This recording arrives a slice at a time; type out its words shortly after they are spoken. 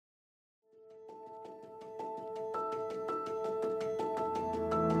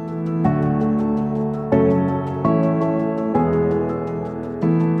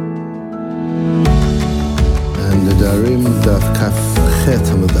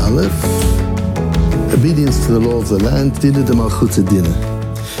Aleph. Obedience to the law of the land, Dina de Malchut Dina.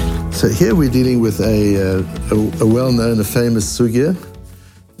 So here we're dealing with a well-known, a famous sugya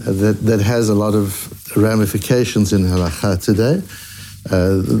that has a lot of ramifications in halakha today.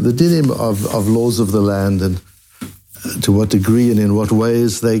 The dinim of laws of the land and to what degree and in what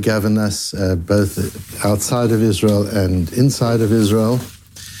ways they govern us, both outside of Israel and inside of Israel.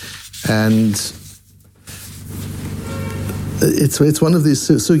 And it's one of these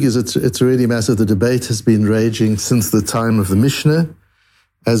sugyas, it's really massive. The debate has been raging since the time of the Mishnah,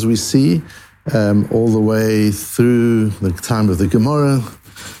 as we see, all the way through the time of the Gemara,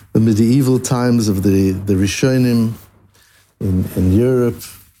 the medieval times of the Rishonim in Europe,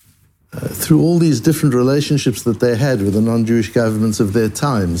 through all these different relationships that they had with the non-Jewish governments of their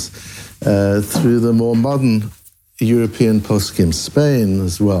times, through the more modern European poskim, Spain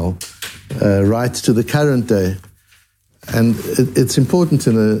as well, right to the current day. And it's important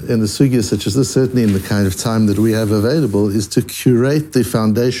in a sugya such as this, certainly in the kind of time that we have available, is to curate the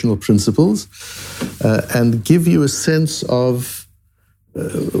foundational principles and give you a sense of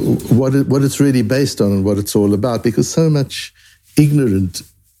what it's really based on and what it's all about, because so much ignorant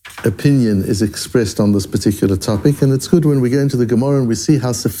opinion is expressed on this particular topic, and it's good when we go into the Gemara and we see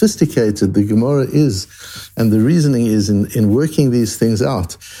how sophisticated the Gemara is and the reasoning is in working these things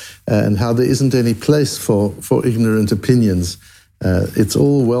out, and how there isn't any place for ignorant opinions. It's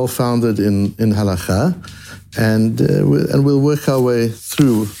all well-founded in halakha, and we'll work our way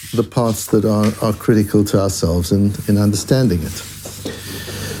through the parts that are critical to ourselves in understanding it.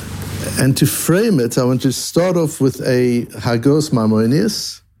 And to frame it, I want to start off with a Hagos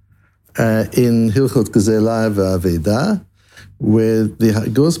Maimonides, in Hilchot Gezela V'Aveda, where the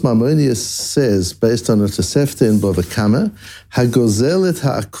Hagos Maimonides says, based on a Tosefta in Bava Kama, Hagozel et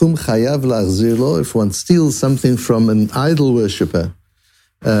ha'akum chayav la'achzir lo, if one steals something from an idol worshipper,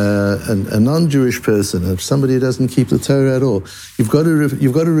 a non-Jewish person, if somebody who doesn't keep the Torah at all, you've got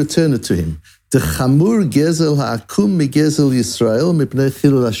to return it to him. The chamur gezel ha'akum migezel Yisrael mipnei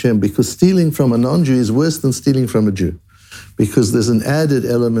chilul Hashem, because stealing from a non-Jew is worse than stealing from a Jew, because there's an added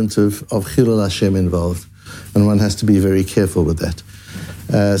element of Chilul Hashem involved, and one has to be very careful with that.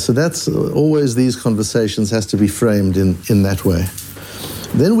 So that's always, these conversations has to be framed in that way.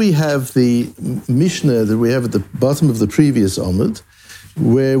 Then we have the Mishnah that we have at the bottom of the previous Omid,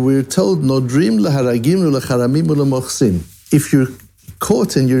 where we're told, Nodrim laharagim lacharamim ulamochsim. If you're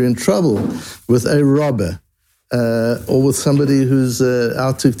caught and you're in trouble with a robber, or with somebody who's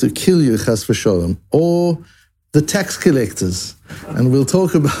out to kill you, chas v'sholem, or the tax collectors, and we'll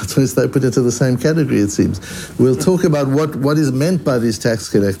talk about, since they put into the same category, it seems, we'll talk about what is meant by these tax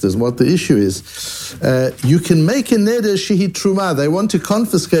collectors, what the issue is. You can make a neder shehi truma. They want to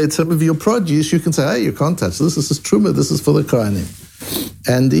confiscate some of your produce. You can say, hey, you can't touch this. This is truma. This is for the Kohanim.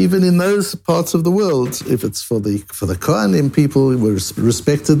 And even in those parts of the world, if it's for the Kohanim, people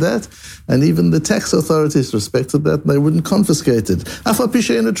respected that, and even the tax authorities respected that, and they wouldn't confiscate it. Afa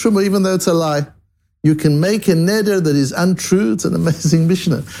pishein truma, even though it's a lie. You can make a neder that is untrue. It's an amazing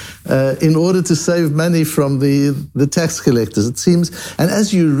Mishnah, in order to save money from the tax collectors, it seems. And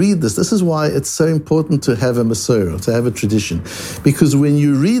as you read this is why it's so important to have a Masorah, to have a tradition. Because when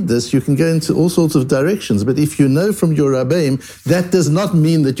you read this, you can go into all sorts of directions. But if you know from your Rabbeim, that does not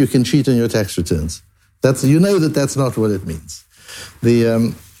mean that you can cheat on your tax returns. You know that's not what it means.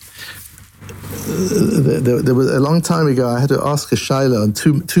 There was a long time ago, I had to ask a shaila on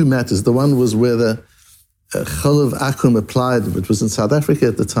two matters. The one was whether Chalav Akum applied, which was in South Africa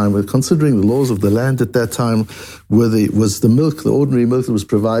at the time, were considering the laws of the land at that time, was the milk, the ordinary milk that was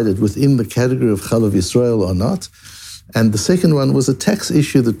provided, within the category of Chalav Yisrael or not. And the second one was a tax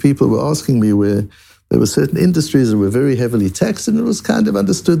issue that people were asking me, where there were certain industries that were very heavily taxed, and it was kind of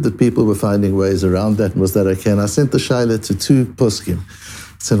understood that people were finding ways around that, and was that okay? And I sent the shaila to two poskim.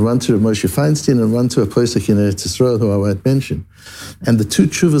 I sent one to Moshe Feinstein and one to a posek in Eretz Yisrael, who I won't mention. And the two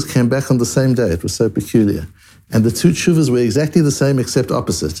tshuvas came back on the same day. It was so peculiar. And the two tshuvas were exactly the same except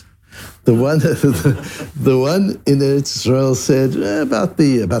opposite. The one in Eretz Yisrael said about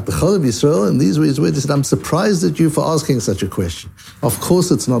the Chalav Yisrael, and these were his words. He said, I'm surprised at you for asking such a question. Of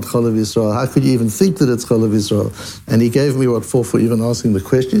course it's not Chalav Yisrael. How could you even think that it's Chalav Yisrael? And he gave me what for even asking the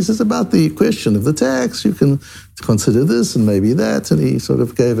question. He says, about the question of the tax, you can consider this and maybe that, and he sort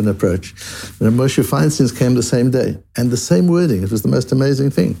of gave an approach. And Moshe Feinstein came the same day, and the same wording. It was the most amazing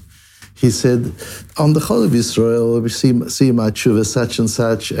thing. He said, on the Chalav Yisrael, we see my tshuva such and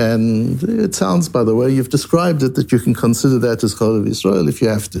such, and it sounds, by the way, you've described it, that you can consider that as Chalav Yisrael if you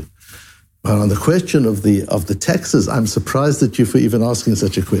have to. But on the question of the taxes, I'm surprised at you for even asking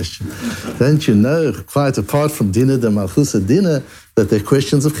such a question. Don't you know, quite apart from Dina de Malchus Dina, that they're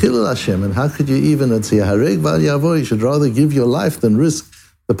questions of Chilul Hashem. And how could you even, it's Yahareg Val Yavo, you should rather give your life than risk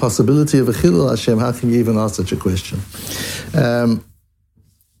the possibility of a Chilul Hashem. How can you even ask such a question?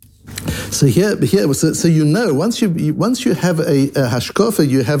 So you know, once you have a hashkafa,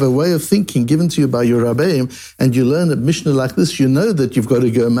 you have a way of thinking given to you by your Rabbeim, and you learn a Mishnah like this, you know that you've got to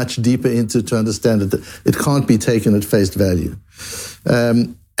go much deeper into to understand it. It can't be taken at face value.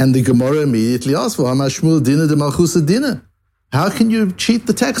 And the Gemara immediately asks for Hamashmul Dina de Malchusa Dina. How can you cheat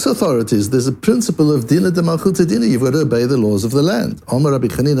the tax authorities? There's a principle of Dina de Malchusa Dina. You've got to obey the laws of the land. Amar Rabbi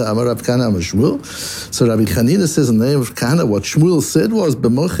Chanina, Amar Rabbi Kana, Amar Shmuel. So Rabbi Chanina says in the name of Kana, what Shmuel said was,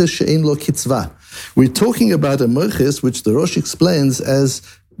 B'moches she'ein lo kitzvah. We're talking about a moches, which the Rosh explains as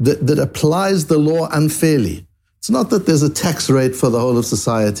that applies the law unfairly. It's not that there's a tax rate for the whole of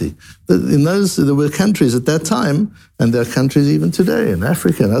society. In those, there were countries at that time, and there are countries even today, in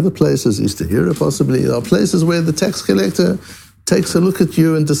Africa and other places, Eastern Europe possibly, there are places where the tax collector takes a look at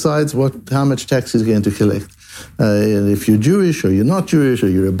you and decides how much tax he's going to collect. And if you're Jewish or you're not Jewish, or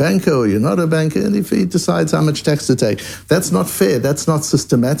you're a banker or you're not a banker, and if he decides how much tax to take. That's not fair, that's not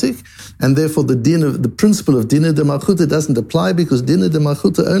systematic, and therefore the principle of Dina de Malchuta doesn't apply, because Dina de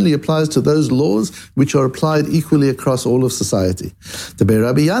Malchuta only applies to those laws which are applied equally across all of society. The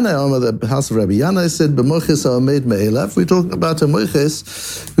Rabbi Yana, the house of Rabbi Yana, said, B'moches ha'omed me'elav. We're talking about a moches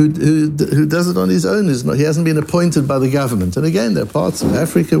who does it on his own. He hasn't been appointed by the government. And again, there are parts of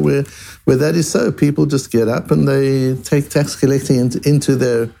Africa where that is so. People just get up and they take tax collecting into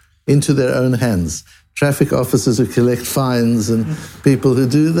their own hands. Traffic officers who collect fines and people who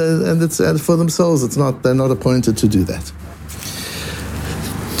do that, and it's for themselves. They're not appointed to do that.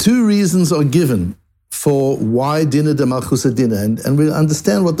 Two reasons are given for why Dina de Malchusa Dina, and we'll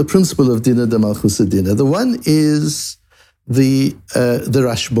understand what the principle of Dina de Malchusa Dina. The one is the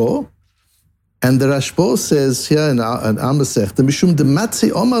Rashbo. And the Rashbo says here in our Masechta, Mishum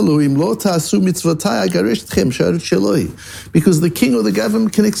dematzi omalu im lo ta'asu mitzvotai agaresh tchem sharet sheloi, because the king or the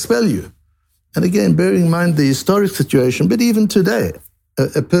government can expel you. And again, bearing in mind the historic situation, but even today,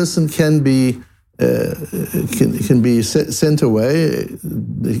 a person can be sent away,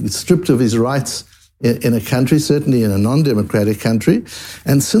 stripped of his rights in a country, certainly in a non-democratic country.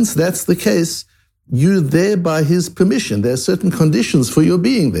 And since that's the case, you're there by his permission. There are certain conditions for your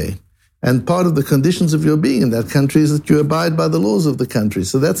being there. And part of the conditions of your being in that country is that you abide by the laws of the country.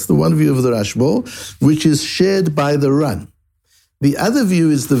 So that's the one view of the Rashbo, which is shared by the Ran. The other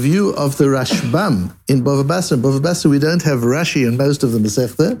view is the view of the Rashbam in Bava Basra. In Bava Basra, we don't have Rashi in most of the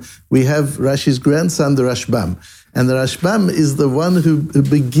Masechta. We have Rashi's grandson, the Rashbam. And the Rashbam is the one who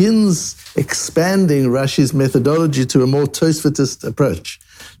begins expanding Rashi's methodology to a more Tosfotist approach.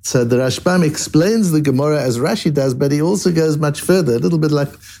 So the Rashbam explains the Gemara as Rashi does, but he also goes much further, a little bit like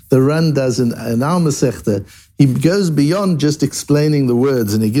the Ran does in our Masechta. He goes beyond just explaining the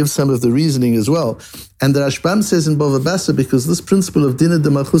words, and he gives some of the reasoning as well. And the Rashbam says in Bava Basra, because this principle of Dina de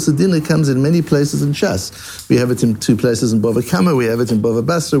Malchusa Dina comes in many places in Shas. We have it in two places in Bava Kama, we have it in Bava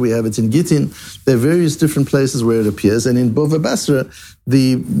Basra, we have it in Gittin. There are various different places where it appears. And in Bava Basra,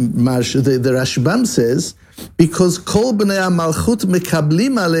 the Rashbam says, because kol b'nei malchut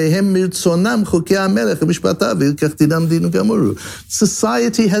mekablim aleihem mirtzonam chukei hamelech mishpatav v'ilkach dinam dinu gamuru.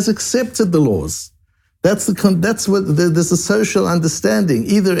 Society has accepted the laws. That's what there's a social understanding,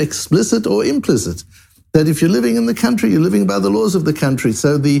 either explicit or implicit, that if you're living in the country, you're living by the laws of the country.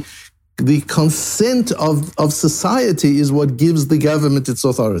 So the consent of society is what gives the government its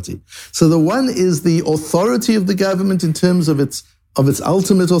authority. So the one is the authority of the government in terms of its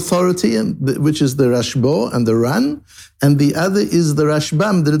ultimate authority, which is the Rashbo and the Ran, and the other is the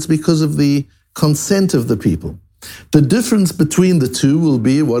Rashbam, that it's because of the consent of the people. The difference between the two will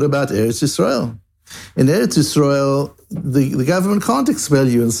be, what about Eretz Yisrael? In Eretz Yisrael, the government can't expel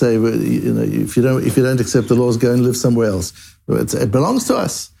you and say, well, if you don't accept the laws, go and live somewhere else. It belongs to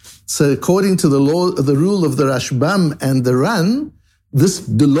us. So according to the rule of the Rashbam and the Ran,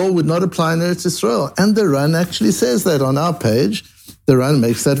 the law would not apply in Eretz Yisrael. And the Ran actually says that on our page. The Ran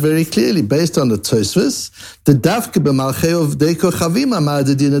makes that very clearly, based on the Tosfos. The Davke b'malchei ovdei kochavim amar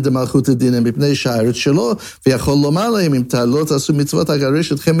dedina de malchut dina mipnei sha'aretz shelo v'yachol lomar lehem im ta'alot asu mitzvot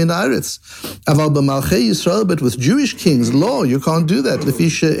agaresh etchem min haaretz. Aval b'malchei Yisrael, but with Jewish kings, law, you can't do that. Lefi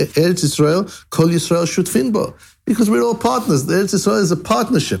she'eretz Yisrael, kol Yisrael shutfin bo. Because we're all partners. The Eretz Yisrael is a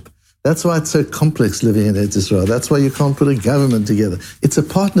partnership. That's why it's so complex living in Eretz Yisrael. That's why you can't put a government together. It's a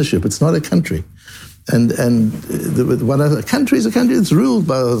partnership. It's not a country. And a country is a country that's ruled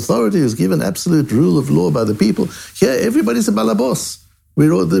by authority, who's given absolute rule of law by the people. Here, everybody's a balabos. We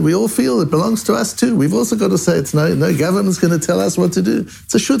all feel it belongs to us too. We've also got to say it's no government's going to tell us what to do.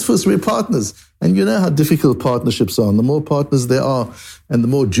 It's a shutfus, we're partners. And you know how difficult partnerships are. And the more partners there are, and the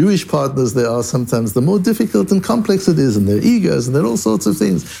more Jewish partners there are sometimes, the more difficult and complex it is, and their egos, and there are all sorts of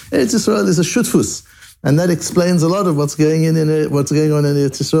things. Eretz Yisrael is a shutfus. And that explains a lot of what's going on in Eretz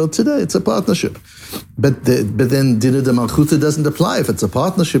Yisrael today. It's a partnership. But then Dina de Malchuta doesn't apply. If it's a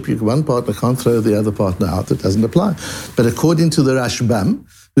partnership, one partner can't throw the other partner out. It doesn't apply. But according to the Rashbam,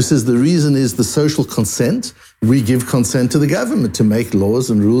 who says the reason is the social consent, we give consent to the government to make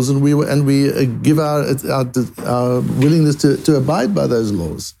laws and rules, and we give our willingness to abide by those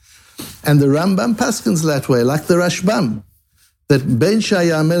laws. And the Rambam paskins that way, like the Rashbam, that Ben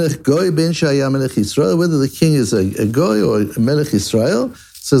Shaya Melech Goy, Ben Shaya Melech Yisrael, whether the king is a Goy or a Melech Yisrael,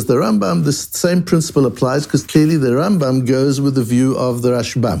 says the Rambam, the same principle applies, because clearly the Rambam goes with the view of the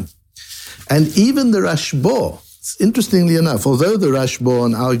Rashbam. And even the Rashbo, interestingly enough, although the Rashbo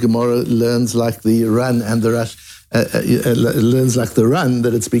in our Gemara learns like the Ran and the learns like the Ran,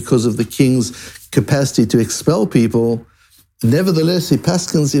 that it's because of the king's capacity to expel people, nevertheless, he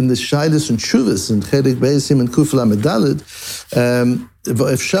paskins in the Shailis and Shuvas and Chedik Beisim and Kufla Medalid,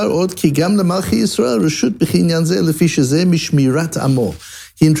 V'efshar od ki gam lemalchi Yisrael reshut b'chinyan zeh lefi shezeh mishmirat amo.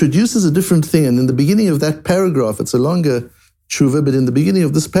 He introduces a different thing, and in the beginning of that paragraph, it's a longer tshuva, but in the beginning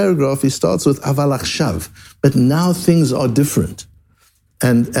of this paragraph, he starts with aval achshav. But now things are different.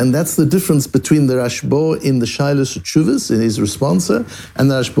 And that's the difference between the Rashbo in the Shailis Shuvas, in his responsa, and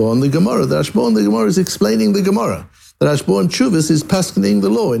the Rashbo in the Gemara. The Rashbo in the Gemara is explaining the Gemara. The Rashbo in Shuvas is paskening the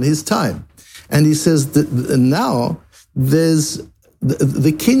law in his time. And he says that now there's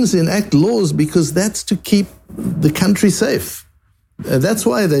the kings enact laws because that's to keep the country safe. That's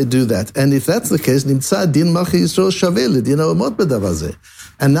why they do that. And if that's the case, Nimtza din malchi Yisrael shaveh lidin ha'omot b'davar zeh.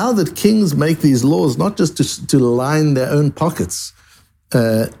 And now that kings make these laws not just to line their own pockets,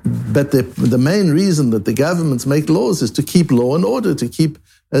 but the main reason that the governments make laws is to keep law and order, to keep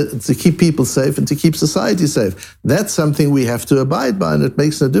people safe and to keep society safe. That's something we have to abide by, and it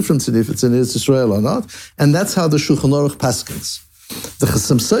makes no difference if it's in Eretz Yisrael or not. And that's how the Shulchan Aruch paskins. The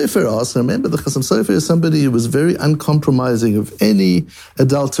Chassam Sofer asks, remember the Chassam Sofer is somebody who was very uncompromising of any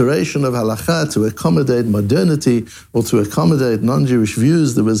adulteration of halakha to accommodate modernity or to accommodate non-Jewish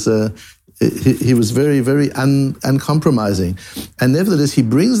views. There was he was very, very uncompromising. And nevertheless, he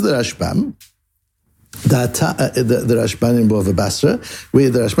brings the Rashbam, the Rashbam in Bava Basra, where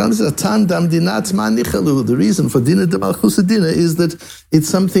the Rashbam says, "Atan dam dinat ma nichalu." The reason for dina de malchus dina is that it's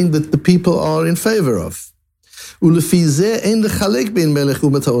something that the people are in favor of. Ulefi zeh ein lechalek bein melech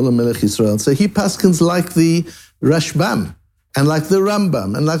u'met ha'olam melech Yisrael. So he paskins like the Rashbam and like the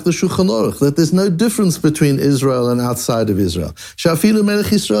Rambam and like the Shulchan Aruch, that there's no difference between Israel and outside of Israel. Shafilu melech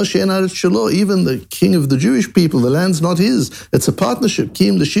Yisrael she'en haaretz shelo. Even the king of the Jewish people, the land's not his. It's a partnership.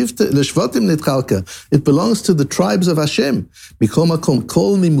 Kim l'shvatim nitchalka. It belongs to the tribes of Hashem. Mikol makom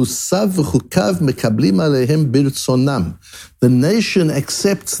kol mimusav v'chukav mekablim aleihem birtzonam. The nation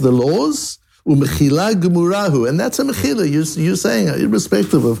accepts the laws. Umechila gemurahu, and that's a mechila. You're saying,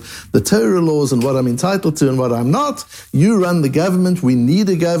 irrespective of the Torah laws and what I'm entitled to and what I'm not, you run the government. We need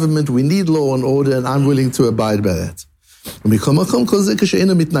a government. We need law and order, and I'm willing to abide by that.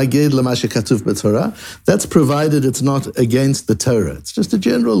 That's provided it's not against the Torah. It's just a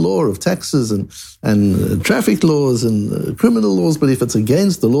general law of taxes and traffic laws and criminal laws. But if it's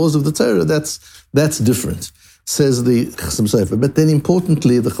against the laws of the Torah, that's different. Says the Chassam Sofer. But then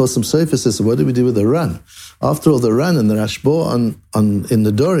importantly, the Chassam Sofer says, what do we do with the Ran? After all, the Ran and the Rashbo in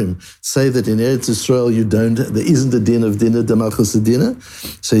the Dorim say that in Eretz Yisrael there isn't a din of dinner, de malchus dinner.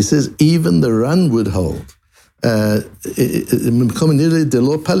 So he says, even the Ran would hold. The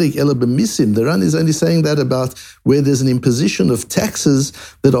Ran is only saying that about where there's an imposition of taxes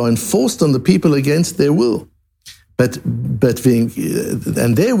that are enforced on the people against their will. But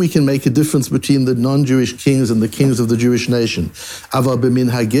and there we can make a difference between the non-Jewish kings and the kings of the Jewish nation. But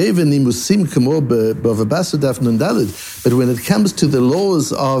when it comes to the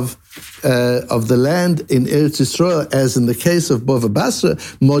laws of the land in Eretz Yisrael, as in the case of Bava Basra,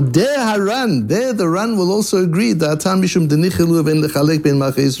 Modeh Haran, there the Ran will also agree that so a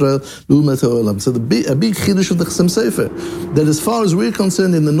big chiddush of the Chassam Sofer, that as far as we're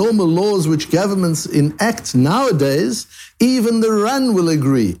concerned, in the normal laws which governments enact nowadays, even the Ran will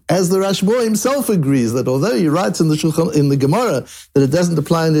agree, as the Rashbo himself agrees, that although he writes in the Gemara that it doesn't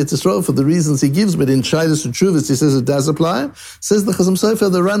apply in Eretz Yisrael for the reasons he gives, but in Shailis Shuvas he says it does apply. Says the Chassam Sofer,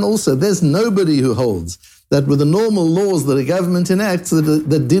 the Ran also, there's nobody who holds that with the normal laws that a government enacts,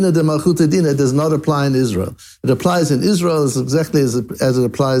 that Dina de Malchuta Dina does not apply in Israel. It applies in Israel as exactly as it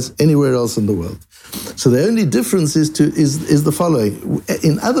applies anywhere else in the world. So the only difference is the following.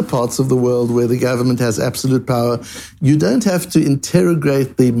 In other parts of the world where the government has absolute power, you don't have to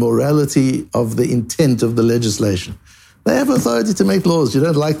interrogate the morality of the intent of the legislation. They have authority to make laws. You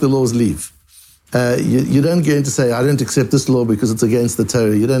don't like the laws, leave. You don't go in to say, I don't accept this law because it's against the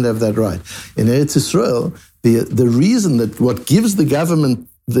Torah. You don't have that right. In Eretz Yisrael, the reason that what gives the government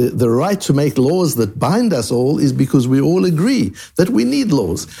the right to make laws that bind us all is because we all agree that we need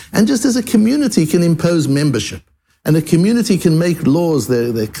laws. And just as a community can impose membership, and a community can make laws,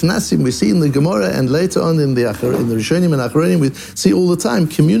 the Knessim, we see in the Gemara, and later on in the Rishonim and Achronim, we see all the time,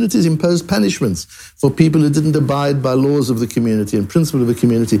 communities impose punishments for people who didn't abide by laws of the community and principle of the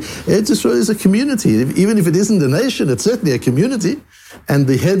community. Eretz Yisrael is a community. Even if it isn't a nation, it's certainly a community. And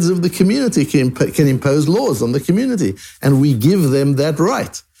the heads of the community can impose laws on the community. And we give them that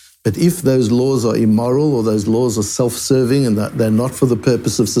right. But if those laws are immoral or those laws are self-serving and that they're not for the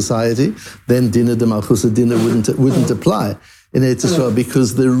purpose of society, then Dinah de Malchus Dinah wouldn't apply in Eretz Yisrael,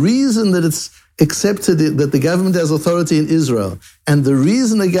 because the reason that it's accepted that the government has authority in Israel and the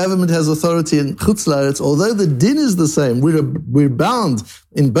reason the government has authority in Chutz La'aretz, although the din is the same, we're bound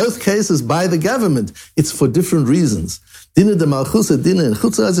in both cases by the government. It's for different reasons. Dinah de Malchusa Dinah in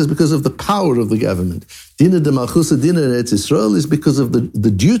Chutz La'aretz is because of the power of the government. Dinah de Malchusa Dinah in Eretz Yisrael is because of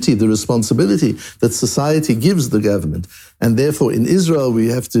the duty, the responsibility that society gives the government. And therefore, in Israel, we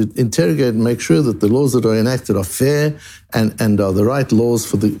have to interrogate and make sure that the laws that are enacted are fair and are the right laws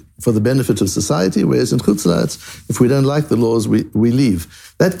for the benefit of society. Whereas in Chutz La'aretz, if we don't like the laws, we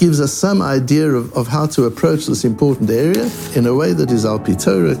leave. That gives us some idea of how to approach this important area in a way that is al pi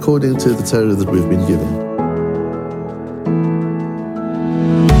Torah, according to the Torah that we've been given.